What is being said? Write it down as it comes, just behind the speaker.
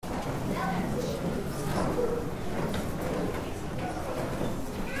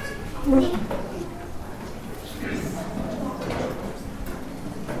Glory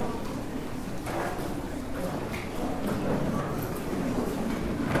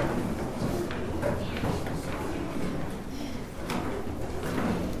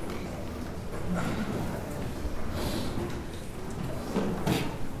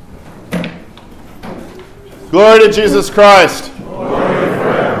to Jesus Christ. Glory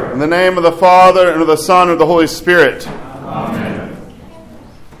forever. In the name of the Father, and of the Son, and of the Holy Spirit. Amen.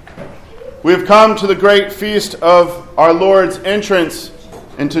 We have come to the great feast of our Lord's entrance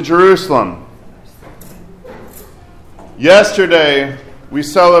into Jerusalem. Yesterday, we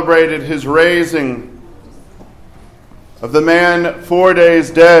celebrated his raising of the man 4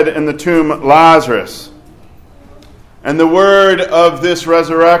 days dead in the tomb, Lazarus. And the word of this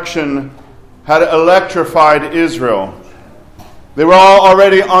resurrection had electrified Israel. They were all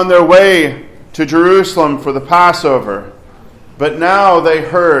already on their way to Jerusalem for the Passover. But now they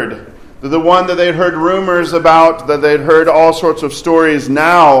heard that the one that they'd heard rumors about, that they'd heard all sorts of stories,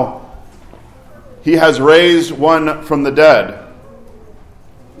 now he has raised one from the dead.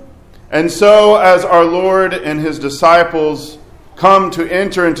 And so as our Lord and his disciples come to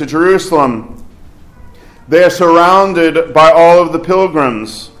enter into Jerusalem, they are surrounded by all of the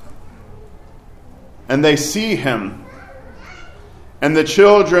pilgrims. And they see him. And the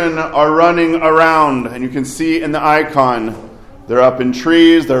children are running around. And you can see in the icon, they're up in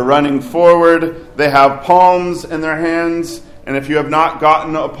trees, they're running forward. They have palms in their hands. And if you have not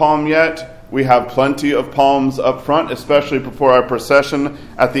gotten a palm yet, we have plenty of palms up front, especially before our procession.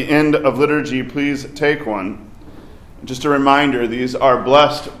 At the end of liturgy, please take one. Just a reminder, these are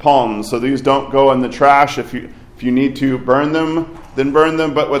blessed palms, so these don't go in the trash. If you need to burn them, then burn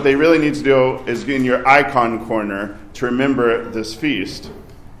them. But what they really need to do is in your icon corner to remember this feast.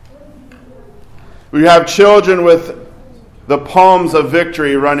 We have children with the palms of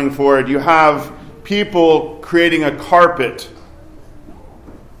victory running forward. You have people creating a carpet,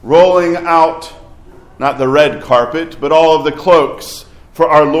 rolling out, not the red carpet, but all of the cloaks for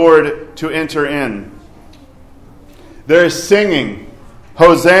our Lord to enter in. There is singing,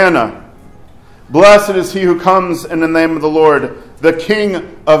 Hosanna. Blessed is he who comes in the name of the Lord, the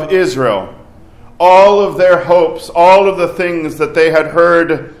King of Israel. All of their hopes, all of the things that they had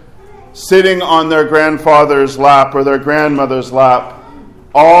heard sitting on their grandfather's lap or their grandmother's lap,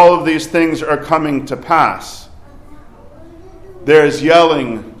 all of these things are coming to pass. There's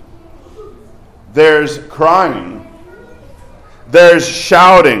yelling. There's crying. There's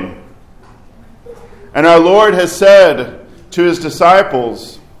shouting. And our Lord has said to his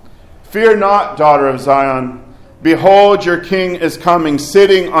disciples, "Fear not, daughter of Zion. Behold, your king is coming,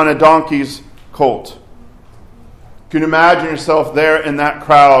 sitting on a donkey's colt." Can you imagine yourself there in that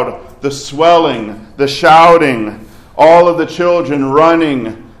crowd, the swelling, the shouting, all of the children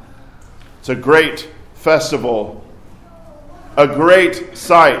running? It's a great festival, a great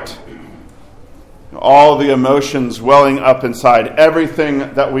sight. All the emotions welling up inside.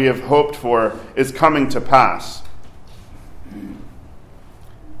 Everything that we have hoped for is coming to pass.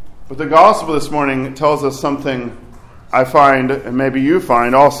 But the gospel this morning tells us something I find, and maybe you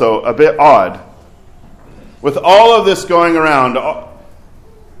find also, a bit odd. With all of this going around,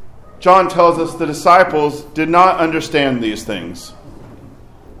 John tells us the disciples did not understand these things.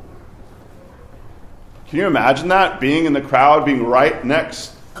 Can you imagine that? Being in the crowd, being right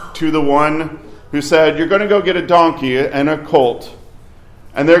next to the one who said, "You're going to go get a donkey and a colt."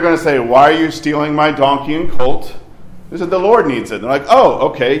 And they're going to say, "Why are you stealing my donkey and colt?" They said, "The Lord needs it." And they're like, "Oh,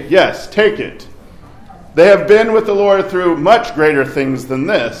 okay, yes, take it." They have been with the Lord through much greater things than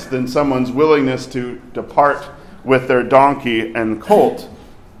this, than someone's willingness to depart with their donkey and colt.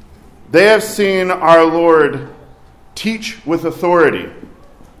 They have seen our Lord teach with authority.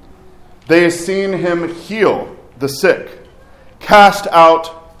 They have seen him heal the sick, cast out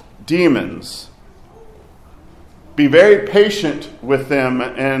demons, be very patient with them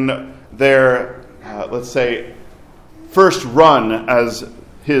in their, let's say, first run as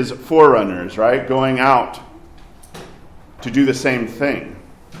his forerunners, right? Going out to do the same thing.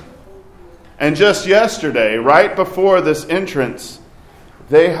 And just yesterday, right before this entrance,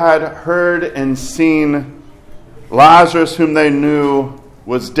 they had heard and seen Lazarus, whom they knew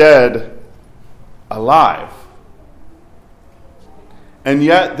was dead, alive. And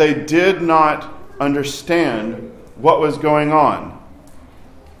yet they did not understand what was going on.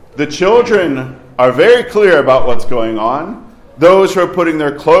 The children are very clear about what's going on. Those who are putting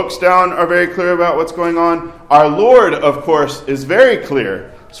their cloaks down are very clear about what's going on. Our Lord, of course, is very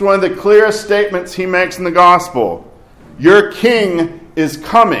clear. It's one of the clearest statements he makes in the gospel. Your king is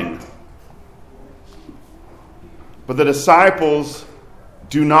coming. But the disciples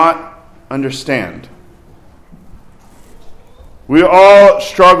do not understand. We all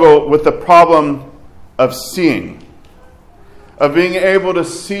struggle with the problem of seeing, of being able to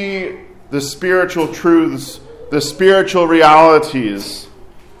see the spiritual truths, the spiritual realities,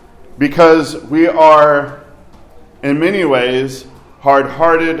 because we are, in many ways,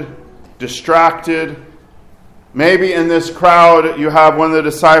 hard-hearted, distracted. Maybe in this crowd you have one of the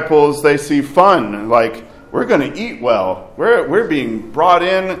disciples, they see fun, like, we're going to eat well. We're being brought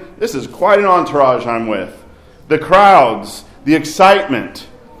in. This is quite an entourage I'm with. The crowds, the excitement.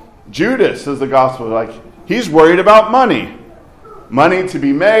 Judas, as the gospel, like, he's worried about money. Money to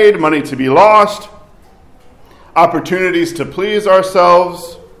be made, money to be lost, opportunities to please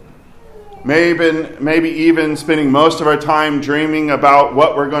ourselves, maybe even spending most of our time dreaming about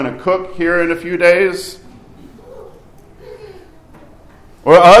what we're going to cook here in a few days.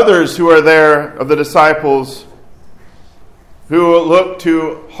 Or others who are there of the disciples who look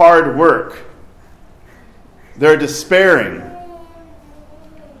to hard work. They're despairing.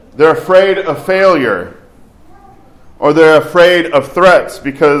 They're afraid of failure. Or they're afraid of threats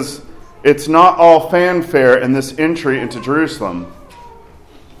because it's not all fanfare in this entry into Jerusalem.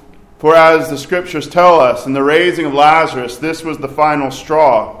 For as the scriptures tell us, in the raising of Lazarus, this was the final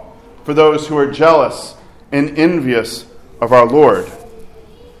straw for those who are jealous and envious of our Lord.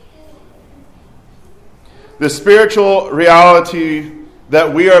 The spiritual reality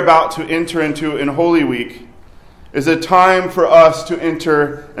that we are about to enter into in Holy Week is a time for us to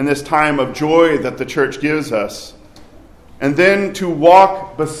enter in this time of joy that the church gives us, and then to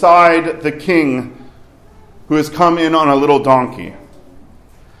walk beside the King who has come in on a little donkey.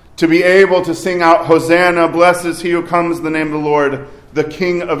 To be able to sing out, Hosanna, blessed is he who comes in the name of the Lord, the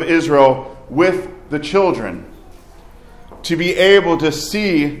King of Israel, with the children. To be able to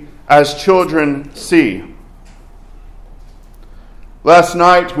see as children see. Last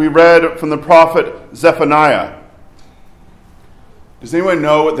night we read from the prophet Zephaniah. Does anyone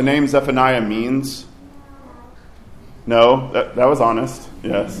know what the name Zephaniah means? No? That was honest.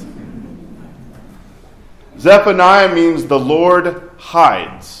 Yes. Zephaniah means the Lord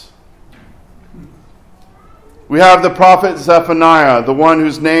hides. We have the prophet Zephaniah, the one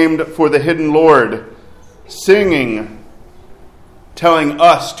who's named for the hidden Lord, singing, telling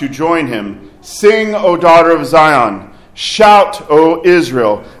us to join him. Sing, O daughter of Zion. Shout, O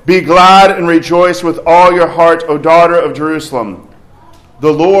Israel. Be glad and rejoice with all your heart, O daughter of Jerusalem.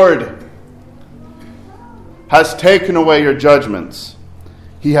 The Lord has taken away your judgments.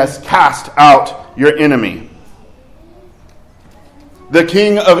 He has cast out your enemy. The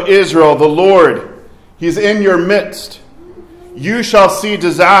King of Israel, the Lord, he's in your midst. You shall see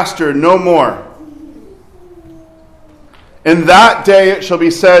disaster no more. In that day it shall be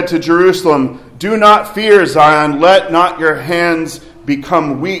said to Jerusalem, do not fear, Zion, let not your hands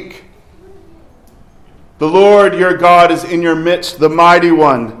become weak. The Lord your God is in your midst, the mighty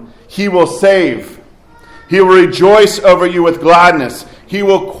one. He will save. He will rejoice over you with gladness. He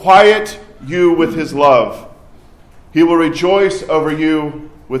will quiet you with his love. He will rejoice over you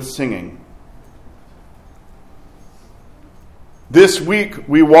with singing. This week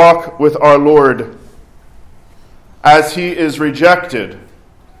we walk with our Lord as he is rejected,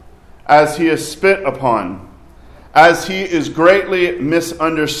 as he is spit upon, as he is greatly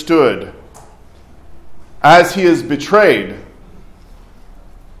misunderstood, as he is betrayed,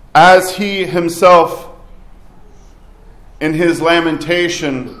 as he himself, in his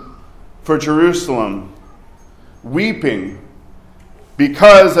lamentation for Jerusalem, weeping,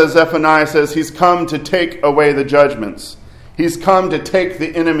 because, as Zephaniah says, he's come to take away the judgments. He's come to take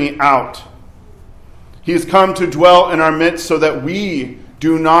the enemy out. He's come to dwell in our midst so that we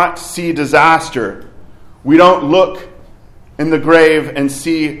do not see disaster. We don't look in the grave and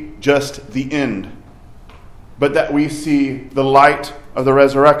see just the end, but that we see the light of the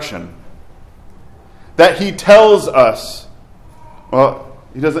resurrection. That he tells us, well,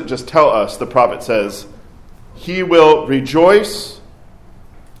 he doesn't just tell us, the prophet says, he will rejoice,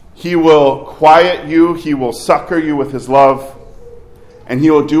 he will quiet you, he will succor you with his love, and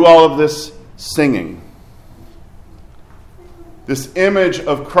he will do all of this singing. This image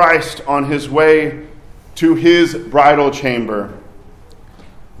of Christ on his way to his bridal chamber,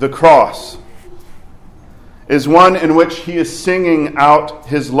 the cross, is one in which he is singing out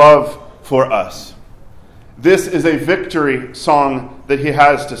his love for us. This is a victory song that he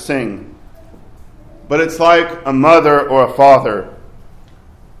has to sing. But it's like a mother or a father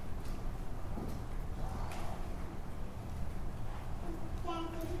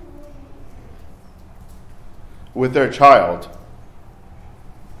with their child,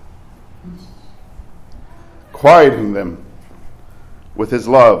 quieting them with his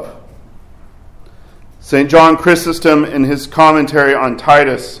love, St. John Chrysostom, in his commentary on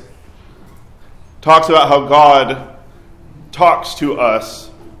Titus, talks about how God talks to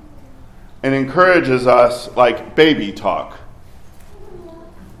us and encourages us like baby talk.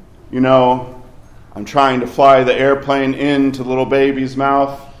 You know, I'm trying to fly the airplane into the little baby's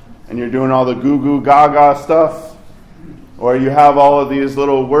mouth, and you're doing all the goo-goo gaga stuff. Or you have all of these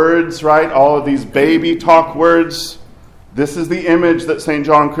little words, right? All of these baby talk words. This is the image that St.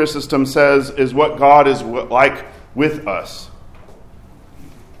 John Chrysostom says is what God is like with us.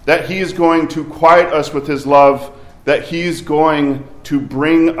 That He's going to quiet us with His love, that He's going to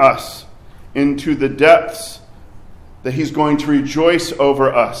bring us into the depths, that He's going to rejoice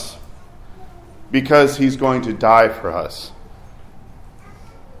over us because He's going to die for us.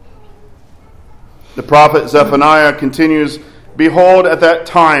 The prophet Zephaniah continues, "Behold, at that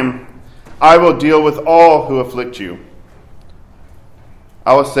time I will deal with all who afflict you.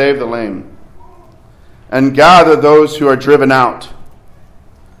 I will save the lame and gather those who are driven out.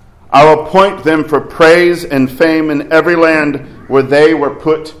 I will appoint them for praise and fame in every land where they were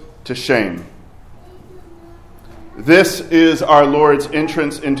put to shame." This is our Lord's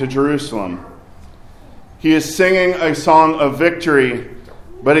entrance into Jerusalem. He is singing a song of victory,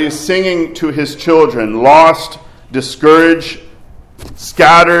 but He is singing to His children, lost, discouraged,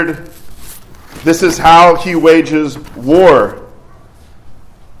 scattered. This is how He wages war,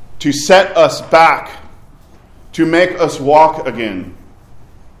 to set us back, to make us walk again.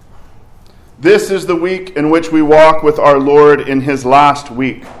 This is the week in which we walk with our Lord in His last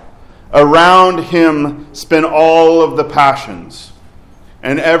week. Around Him spin all of the passions.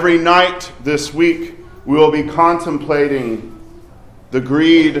 And every night this week we will be contemplating the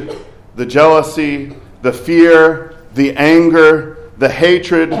greed, the jealousy, the fear, the anger, the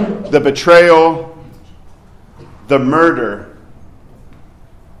hatred, the betrayal, the murder.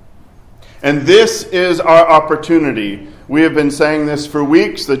 And this is our opportunity. We have been saying this for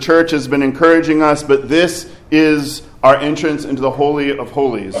weeks. The church has been encouraging us, but this is our entrance into the Holy of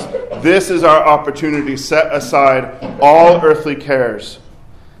Holies. This is our opportunity to set aside all earthly cares,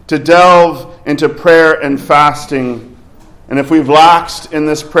 to delve into prayer and fasting. And if we've laxed in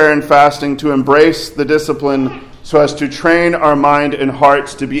this prayer and fasting, to embrace the discipline so as to train our mind and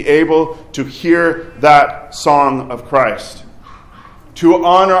hearts to be able to hear that song of Christ. To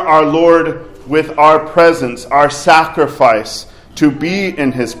honor our Lord with our presence, our sacrifice, to be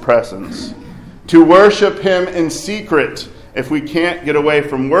in His presence. To worship Him in secret if we can't get away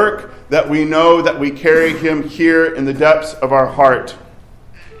from work, that we know that we carry Him here in the depths of our heart.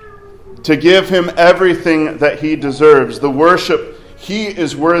 To give Him everything that He deserves, the worship He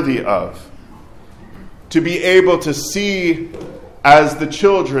is worthy of. To be able to see as the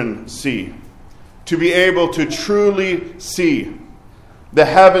children see. To be able to truly see. The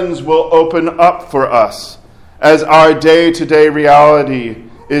heavens will open up for us as our day-to-day reality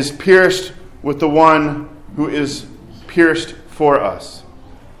is pierced with the one who is pierced for us.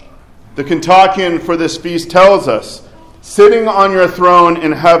 The Kontakion for this feast tells us, sitting on your throne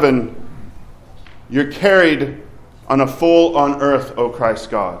in heaven, you're carried on a foal on earth, O Christ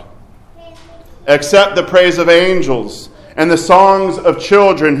God. Accept the praise of angels and the songs of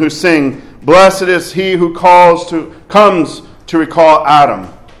children who sing, "Blessed is he who comes to recall Adam."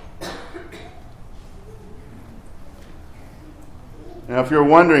 Now, if you're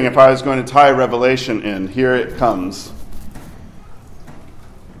wondering if I was going to tie Revelation in, here it comes.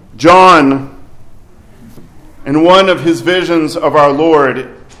 John, in one of his visions of our Lord,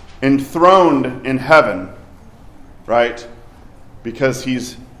 enthroned in heaven, right? Because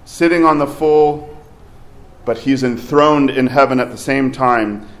he's sitting on the foal, but he's enthroned in heaven at the same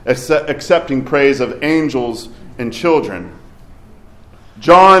time, accepting praise of angels and children.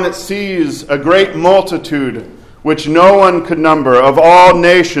 John sees a great multitude which no one could number, of all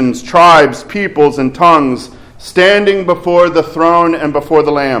nations, tribes, peoples, and tongues, standing before the throne and before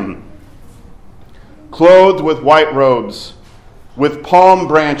the Lamb, clothed with white robes, with palm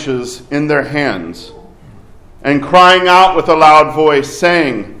branches in their hands, and crying out with a loud voice,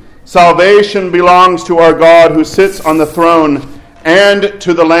 saying, "Salvation belongs to our God who sits on the throne and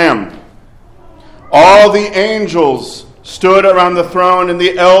to the Lamb." All the angels stood around the throne, and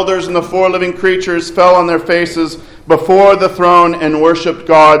the elders and the four living creatures fell on their faces before the throne and worshipped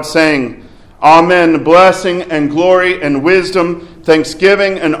God, saying, "Amen, blessing and glory and wisdom,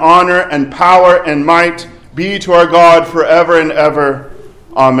 thanksgiving and honor and power and might be to our God forever and ever.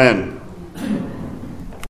 Amen."